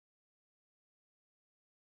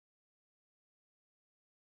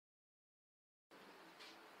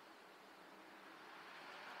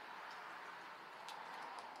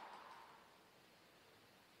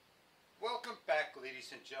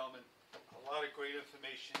ladies and gentlemen. A lot of great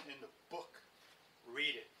information in the book.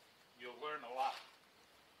 Read it. You'll learn a lot.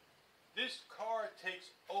 This car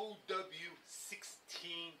takes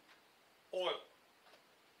OW16 oil.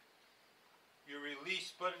 Your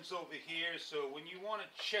release button's over here, so when you want to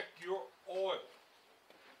check your oil,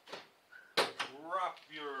 drop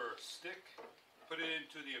your stick, put it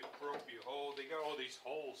into the appropriate hole. They got all these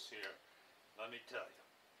holes here, let me tell you.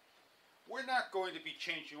 We're not going to be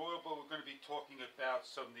changing oil, but we're going to be talking about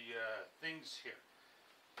some of the things here.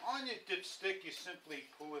 On your dipstick, you simply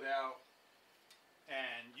pull it out,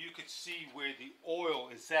 and you can see where the oil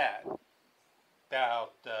is at,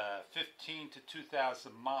 about 15 to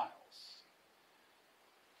 2,000 miles.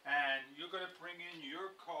 And you're going to bring in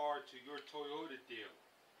your car to your Toyota dealer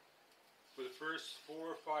for the first 4,000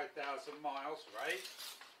 or 5,000 miles, right?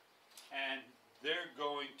 And they're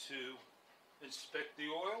going to inspect the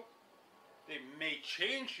oil. They may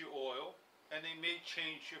change your oil, and they may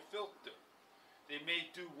change your filter. They may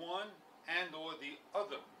do one and or the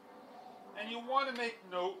other. And you want to make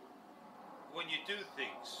note when you do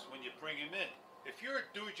things, when you bring them in. If you're a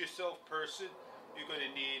do-it-yourself person, you're going to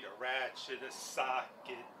need a ratchet, a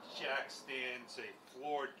socket, jack stands, a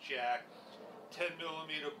floor jack,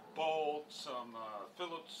 10mm bolt, some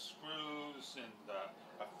Phillips screws, and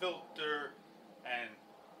a filter, and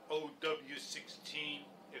OW16,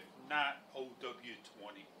 if not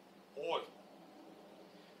OW20 oil.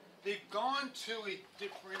 They've gone to a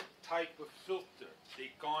different type of filter.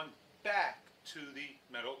 They've gone back to the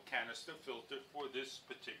metal canister filter for this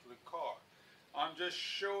particular car. I'm just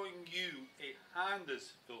showing you a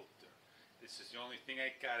Honda's filter. This is the only thing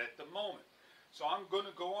I got at the moment. So I'm going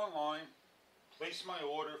to go online, place my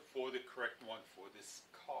order for the correct one for this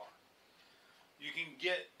car. You can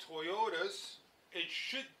get Toyotas. It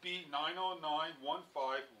should be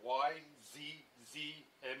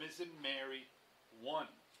 90915YZZM as in Mary 1.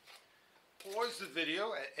 Pause the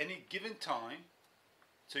video at any given time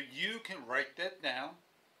so you can write that down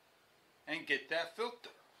and get that filter.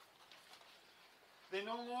 They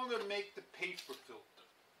no longer make the paper filter.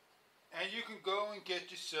 And you can go and get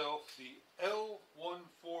yourself the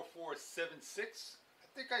L14476. I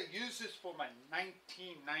think I used this for my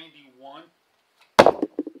 1991.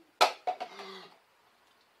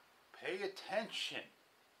 Pay attention.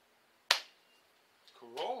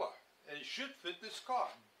 Corolla. And it should fit this car.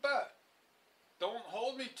 But don't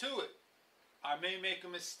hold me to it. I may make a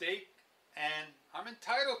mistake, and I'm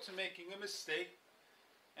entitled to making a mistake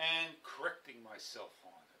and correcting myself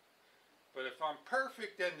on it. But if I'm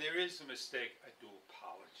perfect and there is a mistake, I do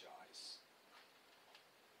apologize.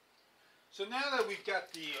 So now that we've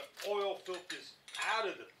got the oil filters out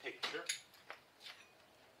of the picture,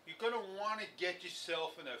 you're going to want to get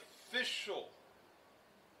yourself an official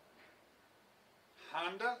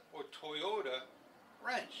Honda or Toyota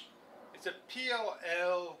wrench. It's a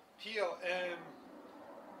PLM.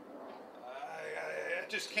 I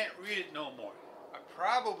just can't read it no more.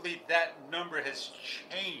 Probably that number has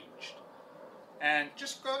changed. And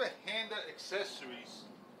just go to Honda Accessories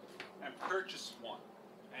and purchase one.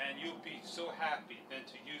 And you'll be so happy then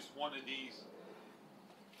to use one of these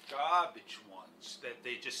garbage ones that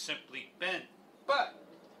they just simply bend. But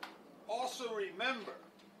also remember,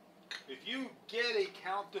 if you get a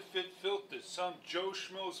counterfeit filter, some Joe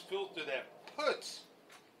Schmo's filter that puts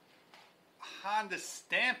a Honda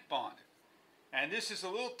stamp on it, and this is a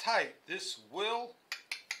little tight, this will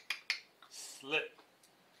slip.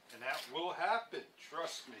 And that will happen,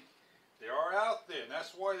 trust me. They are out there, and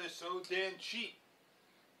that's why they're so damn cheap.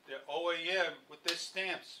 They're OEM with their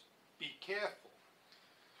stamps. Be careful.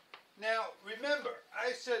 Now, remember,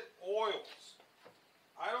 I said oils.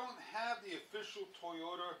 I don't have the official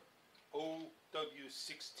Toyota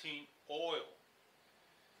OW16 oil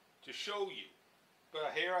to show you.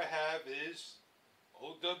 But here I have is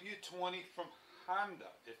OW20 from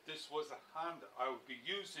Honda. If this was a Honda, I would be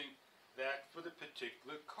using that for the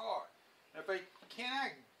particular car. Now, if I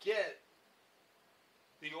cannot get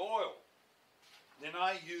the oil, then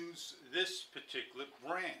I use this particular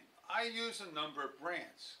brand. I use a number of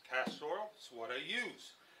brands. Castor oil is what I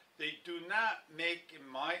use. They do not make in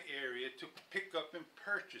my area to pick up and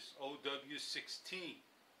purchase OW16.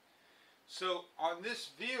 So on this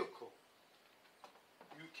vehicle,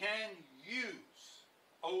 you can use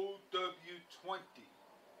OW20,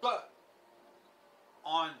 but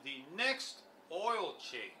on the next oil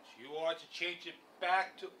change, you are to change it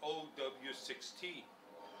back to OW16.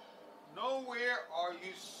 Nowhere are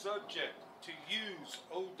you subject to use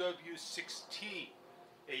OW16,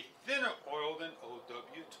 a thinner oil than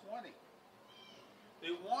OW20.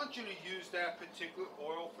 They want you to use that particular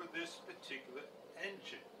oil for this particular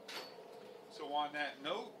engine. So on that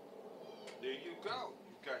note, there you go.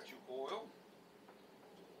 You got your oil.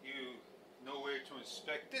 You know where to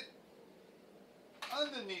inspect it.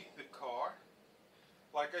 Underneath the car,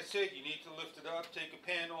 like I said, you need to lift it up, take a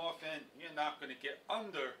pan off, and you're not going to get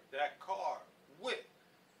under that car with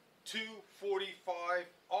 245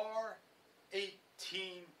 R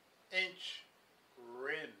 18-inch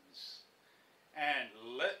rims.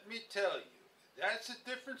 And let me tell you, that's a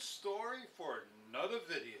different story for another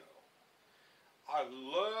video. I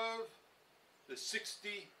love the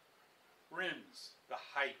 60 rims, the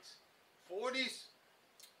height. 40s,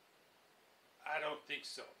 I don't think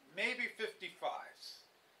so. Maybe 55s.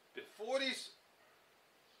 The 40s,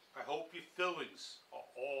 I hope your fillings are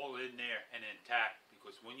all in there and intact,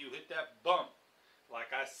 because when you hit that bump,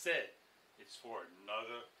 like I said, it's for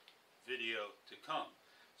another video to come.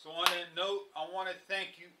 So on that note, I want to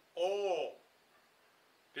thank you all.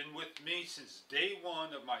 Been with me since day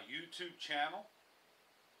one of my YouTube channel.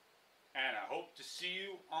 And I hope to see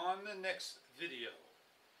you on the next video.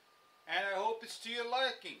 And I hope it's to your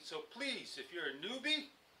liking. So please, if you're a newbie,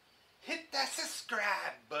 hit that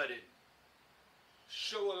subscribe button.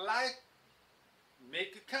 Show a like,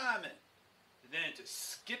 make a comment, and then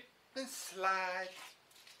just skip and slide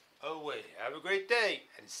away. Have a great day,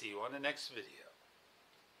 and see you on the next video.